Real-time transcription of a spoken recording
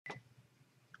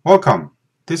Welcome!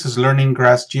 This is Learning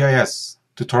GRASS GIS,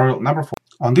 tutorial number 4.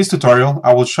 On this tutorial,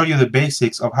 I will show you the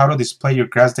basics of how to display your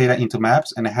GRASS data into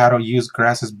maps and how to use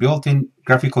GRASS's built-in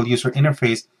graphical user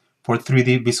interface for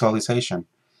 3D visualization.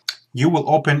 You will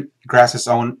open GRASS's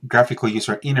own graphical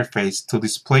user interface to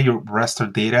display your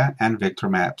raster data and vector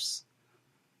maps.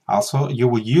 Also, you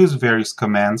will use various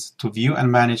commands to view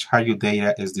and manage how your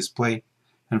data is displayed.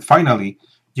 And finally,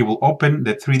 you will open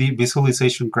the 3D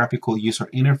visualization graphical user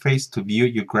interface to view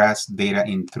your GRASS data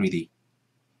in 3D.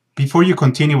 Before you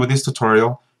continue with this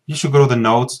tutorial, you should go to the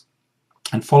notes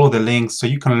and follow the links so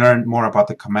you can learn more about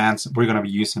the commands we're going to be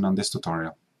using on this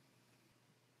tutorial.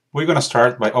 We're going to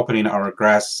start by opening our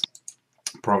GRASS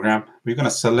program. We're going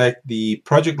to select the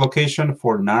project location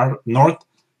for North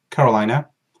Carolina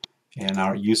and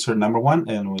our user number 1,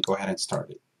 and we'll go ahead and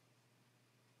start it.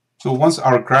 So once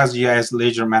our GRASS GIS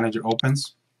Ledger Manager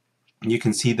opens, you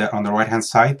can see that on the right hand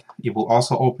side it will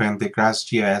also open the GRASS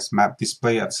GIS map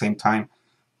display at the same time.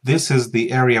 This is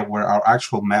the area where our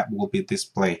actual map will be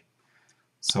displayed.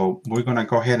 So we're going to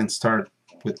go ahead and start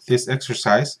with this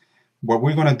exercise. What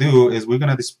we're going to do is we're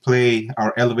going to display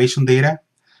our elevation data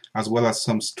as well as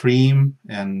some stream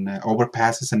and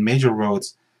overpasses and major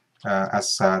roads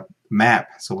as a map.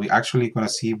 So we're actually going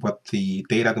to see what the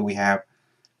data that we have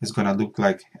is going to look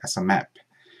like as a map.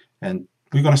 And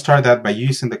we're going to start that by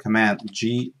using the command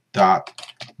g.region.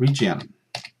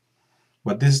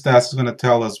 What this does is going to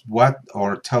tell us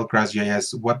tell GRASS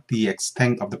GIS what the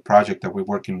extent of the project that we're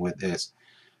working with is.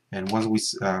 And once we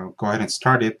go ahead and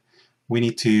start it, we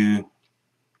need to,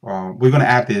 we're going to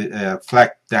add the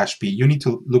flag -p. You need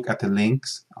to look at the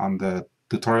links on the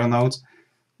tutorial notes,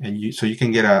 and so you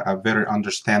can get a better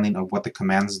understanding of what the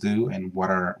commands do and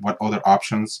what other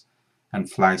options and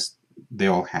flags they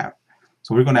all have.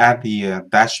 So we're going to add the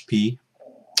 -p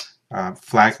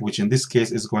flag, which in this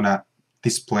case is going to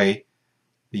display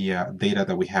the data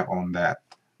that we have on that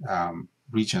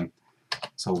region.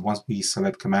 So once we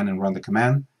select command and run the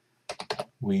command,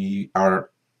 we are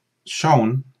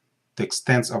shown the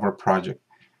extents of our project.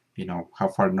 You know, how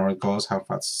far north goes, how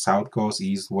far south goes,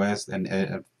 east, west, and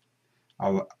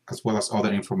as well as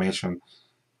other information.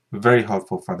 Very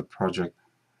helpful for the project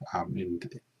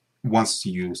once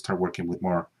you start working with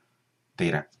more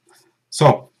data.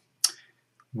 So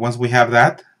once we have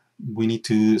that, we need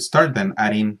to start then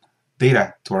adding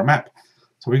data to our map.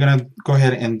 So we're going to go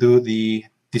ahead and do the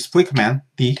display command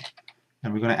D,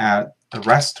 and we're going to add a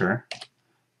raster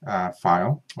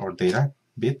file or data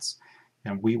bits,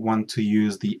 and we want to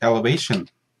use the elevation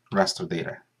raster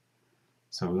data.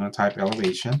 So we're going to type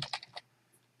elevation,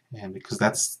 and because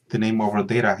that's the name of our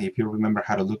data, if you remember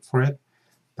how to look for it,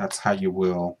 that's how you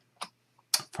will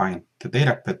find the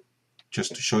data. But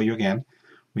just to show you again,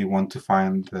 we want to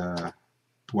find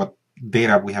what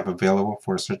data we have available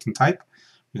for a certain type.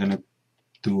 We're going to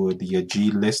do the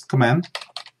glist command,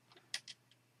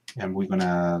 and we're going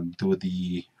to do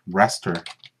the raster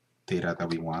data that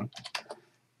we want.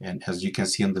 And as you can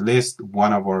see on the list,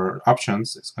 one of our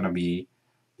options is going to be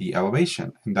the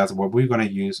elevation, and that's what we're going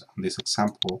to use on this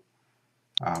example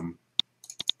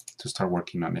to start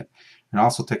working on it. And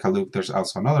also take a look, there's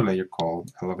also another layer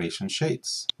called elevation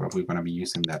shades where we're going to be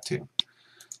using that too.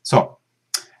 So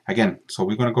again, so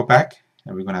we're going to go back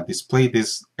and we're going to display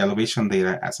this elevation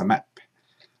data as a map.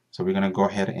 So we're going to go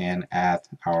ahead and add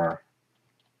our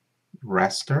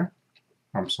raster.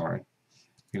 I'm sorry,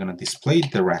 we're going to display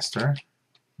the raster.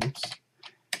 Oops.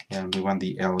 And we want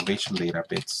the elevation data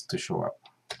bits to show up.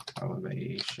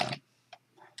 Elevation.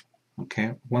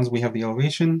 Okay, once we have the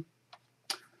elevation,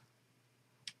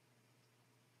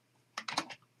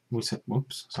 we said,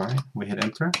 whoops, sorry, we hit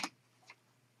enter.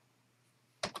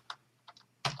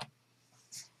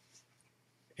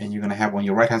 And you're going to have on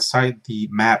your right hand side the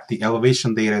map. The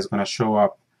elevation data is going to show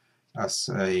up as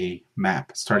a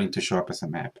map, starting to show up as a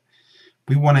map.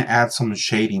 We want to add some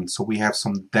shading so we have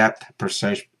some depth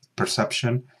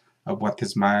perception of what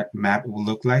this map will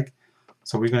look like.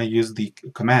 So we're going to use the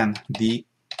command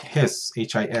d.his,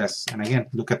 H-I-S, and again,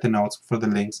 look at the notes for the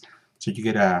links so you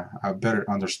get a better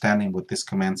understanding what these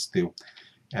commands do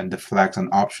and the flags and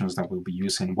options that we'll be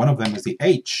using. One of them is the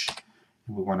H.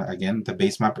 We want to, again, the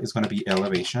base map is going to be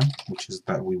elevation, which is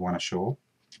that we want to show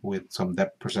with some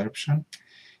depth perception.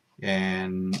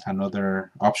 And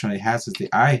another option it has is the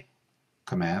I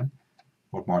command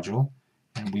or module,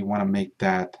 and we want to make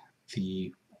that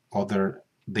the other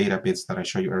data bits that I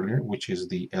showed you earlier, which is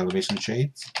the elevation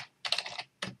shades.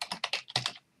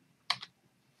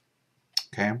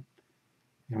 Okay,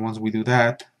 and once we do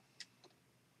that,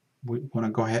 we want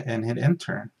to go ahead and hit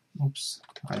enter. Oops,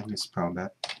 I misspelled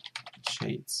that.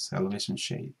 Shades, elevation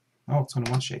shade. Oh, it's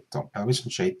only one shade. So elevation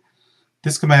shade.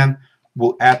 This command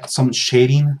will add some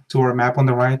shading to our map on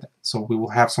the right, so we will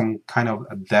have some kind of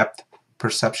a depth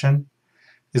perception.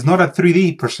 It's not a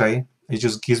 3D per se, it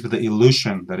just gives the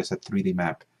illusion that it's a 3D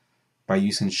map by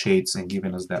using shades and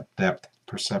giving us that depth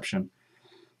perception.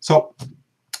 So,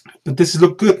 but this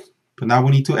look good, but now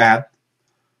we need to add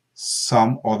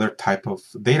some other type of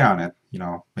data on it, you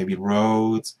know, maybe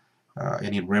roads,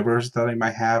 any rivers that I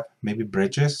might have, maybe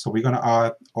bridges. So we're gonna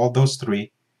add all those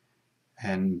three,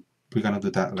 and we're gonna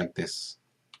do that like this.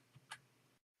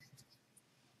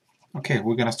 Okay,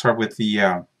 we're gonna start with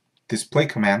the display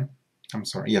command. I'm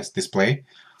sorry, yes, display.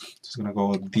 Just gonna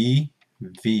go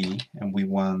d.v, and we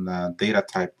want data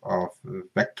type of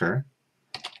vector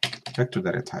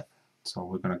data type. So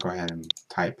we're gonna go ahead and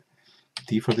type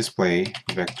D for display,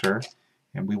 vector,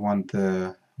 and we want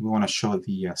to show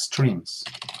the streams.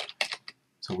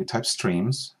 So we type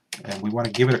streams, and we want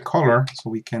to give it a color so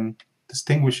we can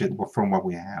distinguish it from what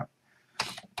we have.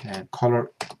 And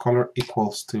color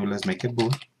equals to, let's make it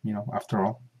blue. You know, after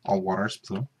all water is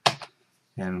blue.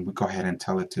 And we go ahead and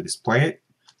tell it to display it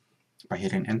by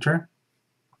hitting enter.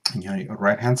 And on your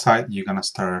right hand side, you're gonna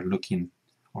start looking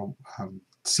or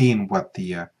seeing what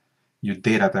the your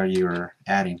data that you're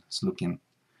adding is looking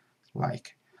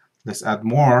like. Let's add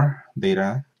more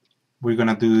data. We're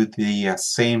gonna do the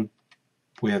same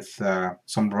with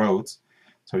some roads.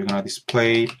 So we're gonna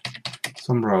display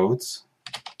some roads.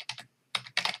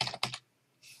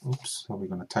 Oops, so we're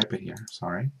gonna type it here,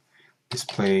 sorry.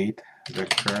 Displayed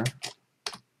vector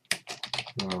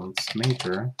roads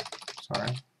major,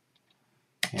 sorry.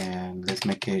 And let's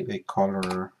make it a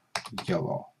color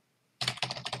yellow.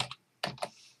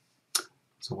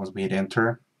 So once we hit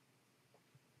enter,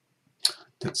 it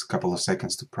takes a couple of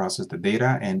seconds to process the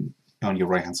data, and on your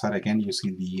right hand side again you see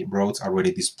the roads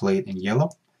already displayed in yellow.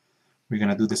 We're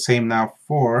gonna do the same now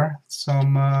for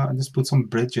some just put some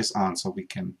bridges on so we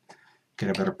can get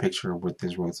a better picture of what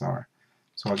these roads are.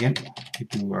 So again, we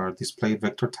do our display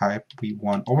vector type. We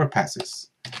want overpasses,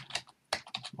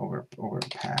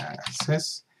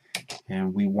 overpasses,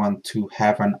 and we want to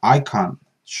have an icon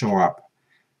show up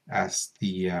as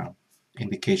the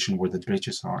indication where the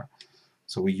bridges are.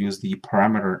 So we use the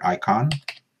parameter icon,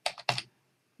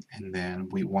 and then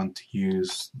we want to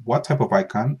use what type of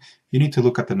icon. You need to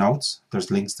look at the notes.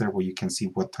 There's links there where you can see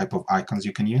what type of icons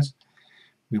you can use.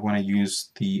 We want to use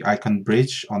the icon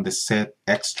bridge on the set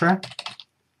extra.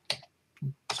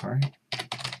 Sorry.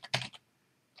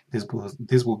 This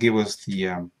will give us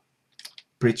the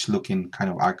bridge looking kind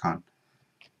of icon.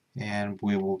 And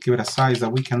we will give it a size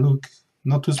that we can look,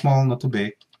 not too small, not too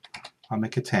big. I'll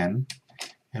make it 10.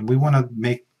 And we want to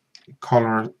make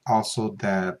color also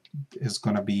that is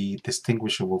going to be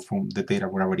distinguishable from the data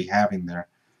we already have in there.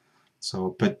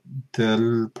 So, but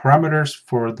the parameters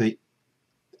for the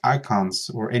icons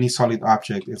or any solid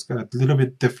object is got a little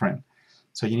bit different.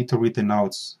 So you need to read the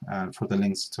notes for the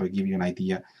links to give you an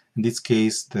idea. In this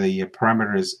case, the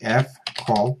parameter is f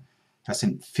col, as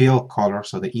in fill color.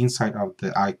 So the inside of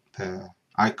the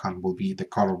icon will be the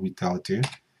color we tell it to,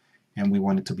 and we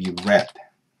want it to be red.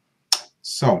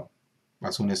 So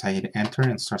as soon as I hit enter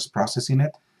and starts processing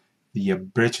it, the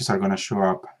bridges are going to show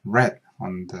up red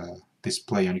on the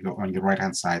display on your right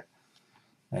hand side.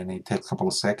 And it takes a couple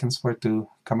of seconds for it to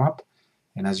come up.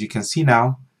 And as you can see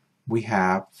now, we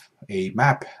have a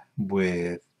map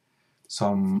with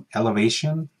some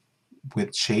elevation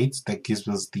with shades that gives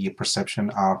us the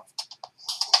perception of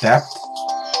depth.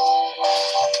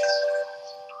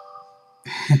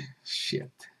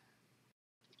 Shit.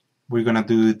 We're gonna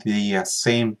do the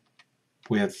same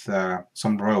with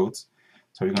some roads.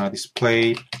 So we're gonna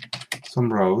display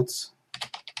some roads.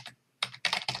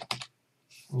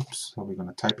 Oops, so we're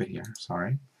gonna type it here,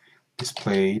 sorry.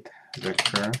 Displayed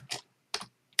vector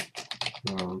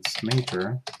roads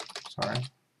major, sorry.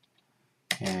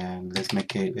 And let's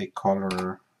make it a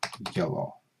color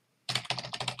yellow.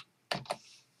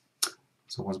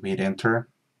 So once we hit enter,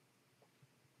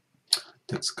 it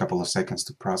takes a couple of seconds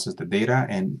to process the data,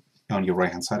 and on your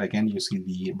right hand side again you see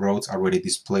the roads already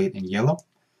displayed in yellow.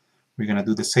 We're gonna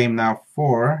do the same now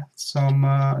for some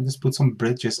just put some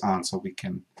bridges on so we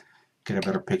can get a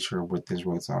better picture of what these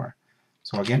roads are.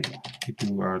 So again, we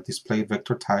do our display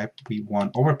vector type. We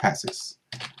want overpasses,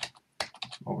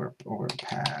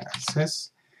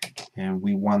 overpasses, and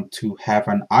we want to have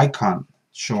an icon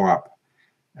show up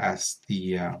as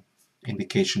the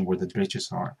indication where the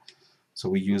bridges are. So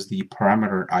we use the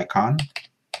parameter icon,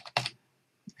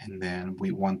 and then we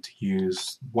want to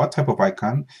use what type of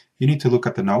icon. You need to look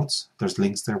at the notes. There's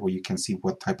links there where you can see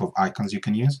what type of icons you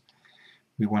can use.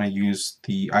 We want to use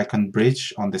the icon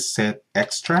bridge on the set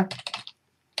extra.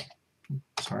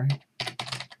 Sorry.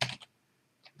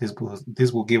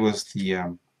 This will give us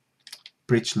the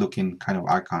bridge looking kind of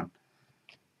icon,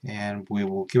 and we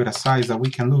will give it a size that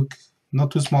we can look, not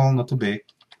too small, not too big.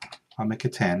 I'll make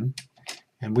it 10,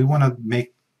 and we want to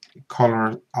make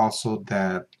color also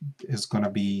that is going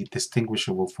to be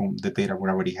distinguishable from the data we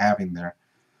already have in there.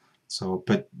 So,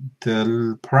 but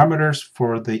the parameters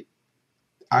for the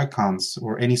icons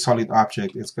or any solid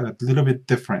object is a little bit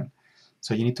different.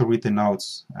 So you need to read the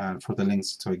notes for the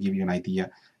links to give you an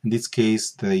idea. In this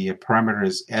case, the parameter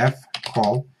is f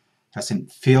col, as in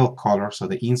fill color. So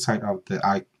the inside of the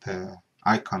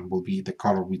icon will be the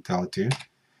color we tell it to,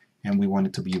 and we want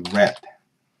it to be red.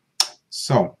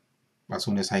 So as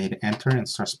soon as I hit enter and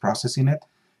starts processing it,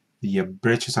 the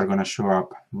bridges are going to show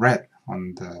up red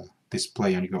on the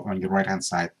display on your right hand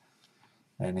side,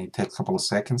 and it takes a couple of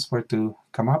seconds for it to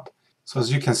come up. So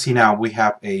as you can see now, we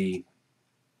have a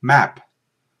map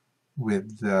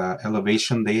with the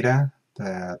elevation data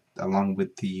that, along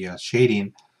with the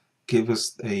shading, give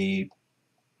us a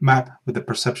map with the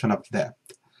perception of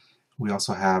depth. We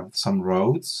also have some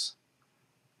roads.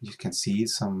 You can see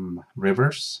some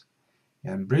rivers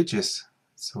and bridges.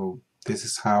 So this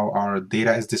is how our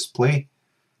data is displayed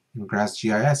in GRASS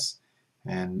GIS.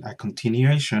 And a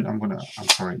continuation,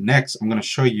 next I'm gonna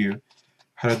show you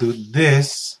how to do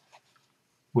this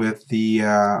with the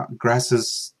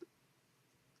GRASS's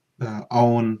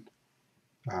own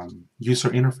user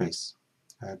interface,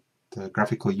 the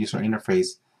graphical user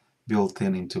interface built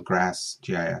into GRASS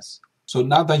GIS. So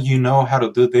now that you know how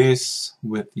to do this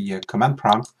with the command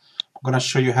prompt, I'm going to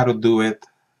show you how to do it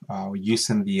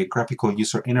using the graphical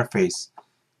user interface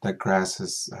that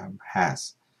GRASS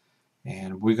has.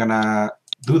 And we're going to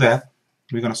do that.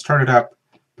 We're going to start it up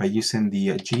by using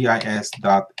the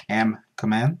gis.m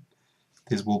command.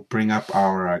 This will bring up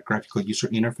our graphical user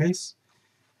interface.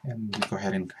 And we go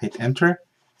ahead and hit enter.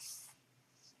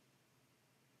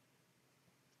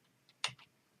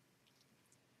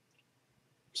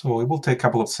 So it will take a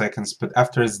couple of seconds, but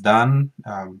after it's done,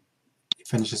 it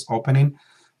finishes opening.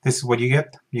 This is what you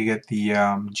get. You get the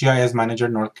GIS Manager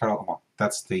North Carolina. Well,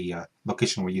 that's the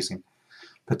location we're using.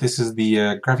 But this is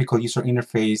the graphical user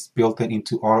interface built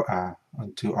into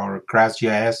our GRASS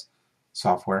GIS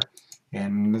software.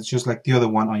 And it's just like the other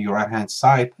one on your right-hand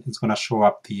side. It's going to show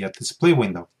up the display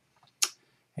window.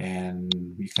 And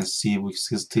you can see we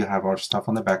still have our stuff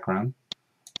on the background.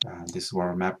 This is where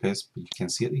our map is, but you can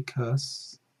see it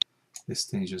because this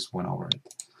thing just went over it.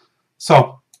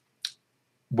 So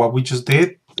what we just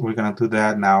did, we're going to do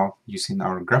that now using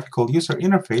our graphical user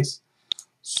interface.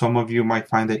 Some of you might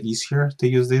find it easier to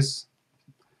use this.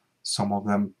 Some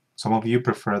of you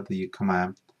prefer the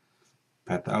command,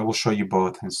 but I will show you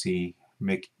both and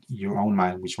make your own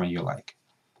mind which one you like.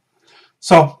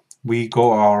 So we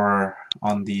go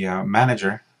on the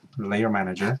layer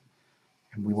manager,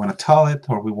 and we want to tell it,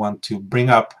 or we want to bring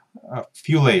up a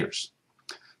few layers.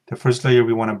 The first layer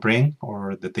we want to bring,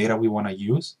 or the data we want to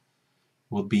use,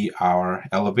 will be our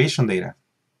elevation data.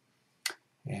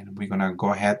 And we're going to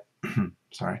go ahead,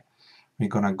 we're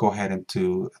going to go ahead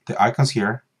into the icons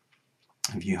here.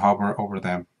 If you hover over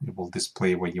them, it will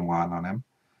display what you want on them.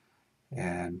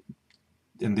 And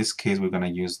in this case, we're going to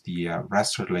use the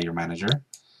raster layer manager,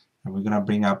 and we're going to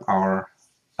bring up our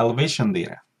elevation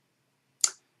data.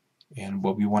 And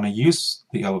what we want to use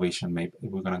the elevation map,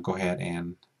 we're going to go ahead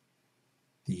and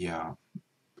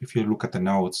if you look at the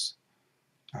nodes,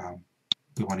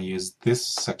 we want to use this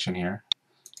section here.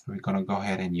 We're going to go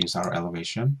ahead and use our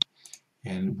elevation,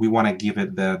 and we want to give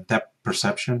it the depth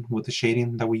perception with the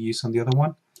shading that we use on the other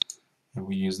one, and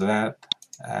we use that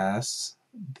as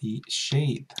the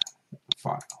shade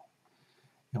file.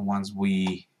 And once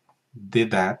we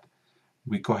did that,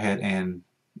 we go ahead and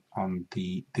on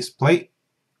the display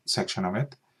section of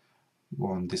it,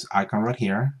 on this icon right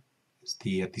here, is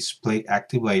the display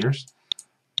active layers.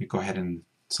 We go ahead and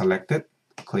select it,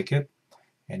 click it,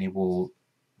 and it will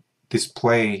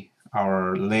display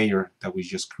our layer that we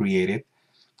just created.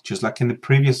 Just like in the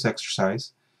previous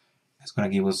exercise, it's going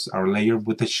to give us our layer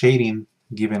with the shading,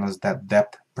 giving us that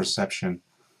depth perception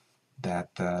that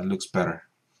looks better.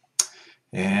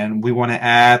 And we want to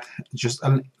add, just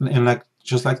like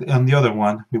on the other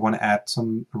one, we want to add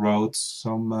some roads,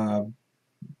 some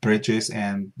bridges,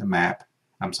 and the map.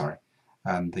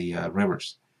 And the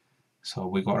rivers. So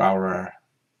we got our,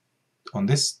 on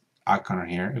this icon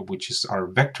here, which is our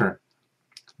vector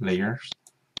layers.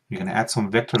 We're going to add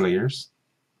some vector layers,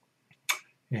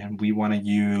 and we want to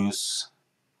use,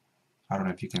 I don't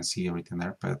know if you can see everything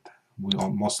there, but we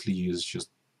mostly use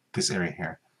just this area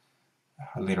here.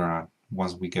 Later on,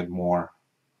 once we get more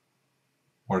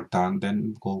work done,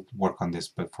 then we'll work on this.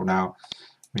 But for now,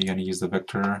 we're going to use the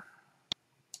vector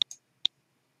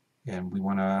And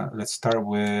let's start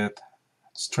with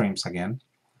streams again.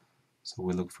 So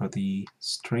we look for the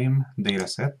stream data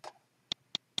set,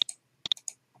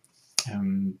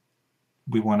 and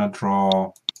we want to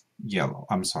draw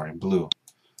blue.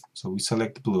 So we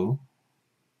select blue,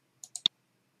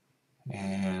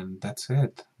 and that's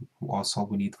it. That's all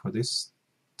we need for this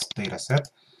data set.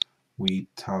 We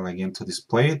tell again to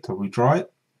display it, to redraw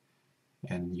it,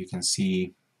 and you can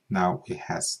see now it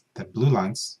has the blue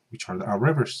lines, which are our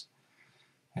rivers.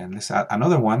 And let's add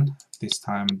another one, this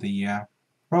time the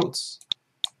roads.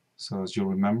 So as you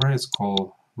remember, it's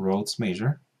called roads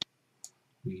measure.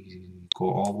 We go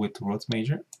all the way to roads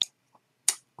measure,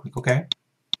 click OK,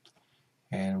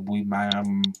 and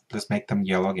let's make them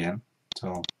yellow again,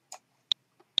 so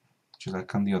just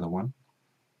like on the other one.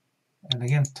 And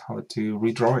again, tell it to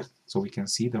redraw it so we can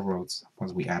see the roads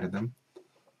once we added them.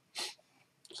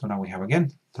 So now we have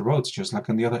again the roads, just like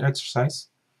in the other exercise.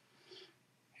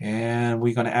 And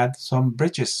we're going to add some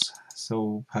bridges.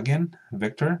 So again,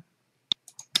 vector,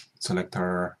 select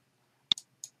our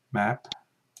map,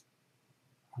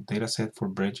 data set for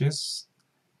bridges,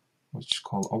 which is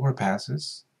called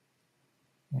overpasses.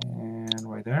 And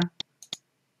right there,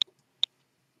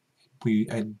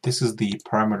 this is the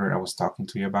parameter I was talking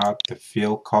to you about, the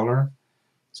fill color.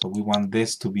 So we want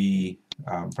this to be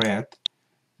red,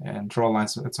 and draw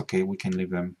lines, it's okay, we can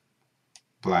leave them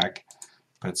black,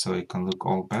 but so it can look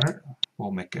all better,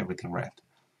 we'll make everything red.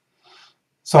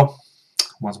 So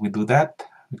once we do that,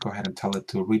 we go ahead and tell it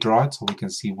to redraw it so we can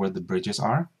see where the bridges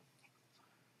are.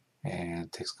 And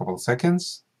it takes a couple of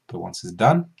seconds, but once it's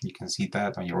done, you can see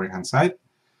that on your right hand side,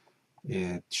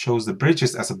 it shows the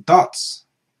bridges as a dots.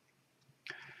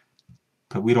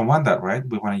 But we don't want that, right?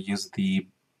 We want to use the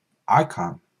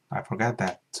icon. I forgot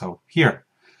that. So here,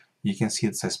 you can see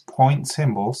it says point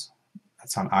symbols.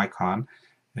 It's an icon.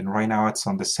 And right now it's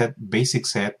on the basic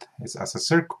set is as a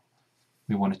circle.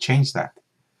 We want to change that.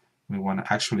 We want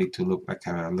actually to look like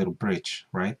a little bridge,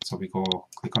 right? So we go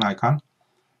click on icon.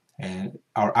 And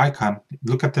our icon,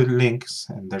 look at the links,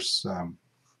 and there's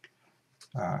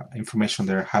information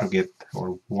there how to get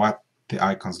or what the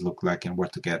icons look like and where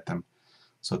to get them.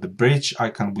 So the bridge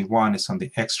icon we want is on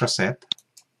the extra set,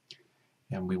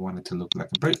 and we want it to look like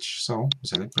a bridge. So we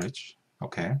select bridge,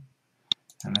 okay,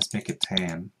 and let's make it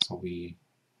 10. So we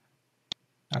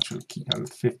actually keep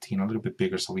 15, a little bit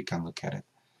bigger, so we can look at it.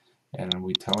 And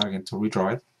we tell it again to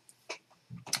redraw it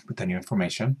with the new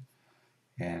information,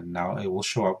 and now it will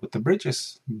show up with the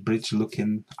bridge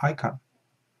looking icon.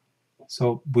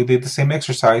 So we did the same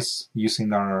exercise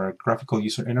using our graphical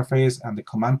user interface and the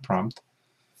command prompt,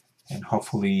 and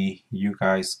hopefully you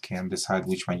guys can decide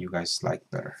which one you guys like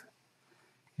better.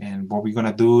 And what we're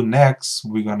gonna do next,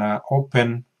 we're gonna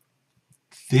open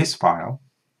this file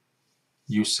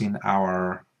using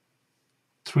our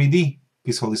 3D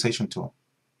visualization tool.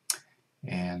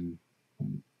 And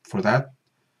for that,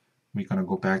 we're gonna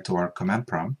go back to our command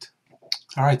prompt.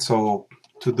 All right, so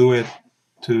to do it,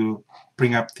 to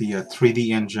bring up the 3D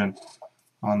engine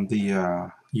on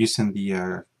the using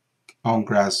the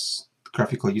GRASS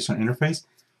graphical user interface,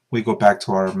 we go back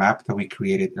to our map that we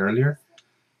created earlier.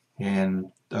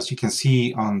 And as you can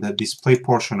see on the display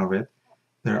portion of it,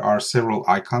 there are several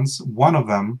icons. One of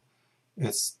them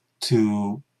is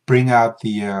to bring out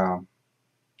the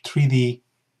 3D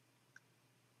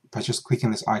by just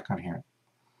clicking this icon here.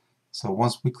 So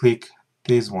once we click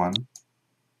this one,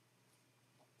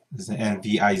 this is the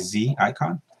nviz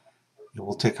icon. It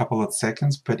will take a couple of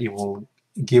seconds, but it will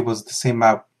give us the same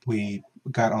map we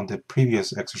got on the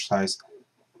previous exercise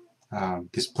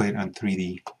displayed on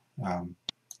 3D.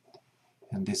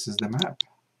 And this is the map.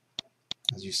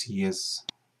 As you see, is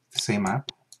the same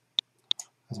map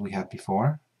as we had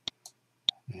before.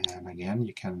 And again,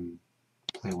 you can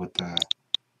play with the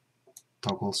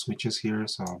toggle switches here,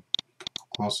 so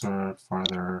closer,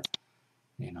 farther,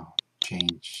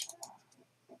 change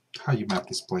how you map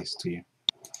this place to you.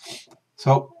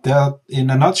 So in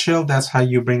a nutshell, that's how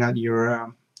you bring out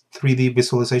your 3D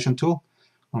visualization tool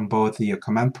on both the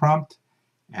command prompt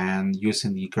and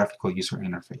using the graphical user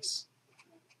interface.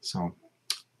 So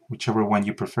whichever one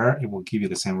you prefer, it will give you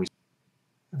the same result.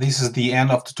 This is the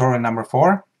end of tutorial number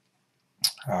 4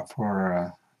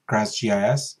 for GRASS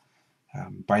GIS.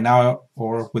 By now,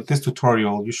 or with this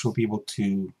tutorial, you should be able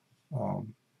to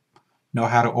know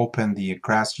how to open the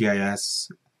GRASS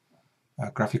GIS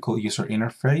graphical user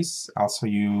interface. Also,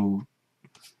 you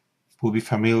will be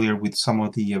familiar with some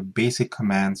of the basic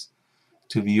commands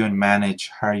to view and manage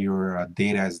how your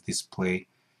data is displayed.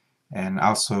 And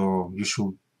also, you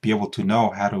should be able to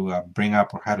know how to bring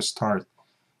up or how to start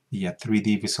the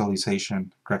 3D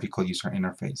visualization graphical user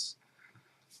interface.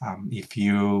 If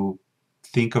you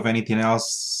think of anything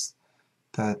else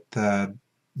that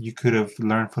you could have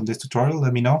learned from this tutorial,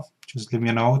 let me know. Just leave me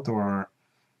a note or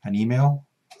an email,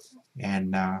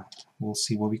 and we'll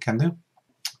see what we can do.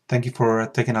 Thank you for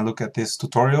taking a look at these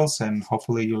tutorials, and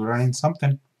hopefully you're learning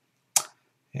something.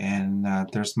 And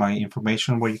there's my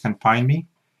information where you can find me,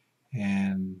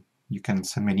 and you can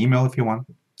send me an email if you want.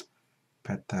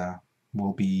 But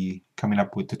we'll be coming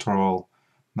up with tutorial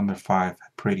number 5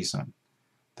 pretty soon.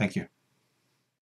 Thank you.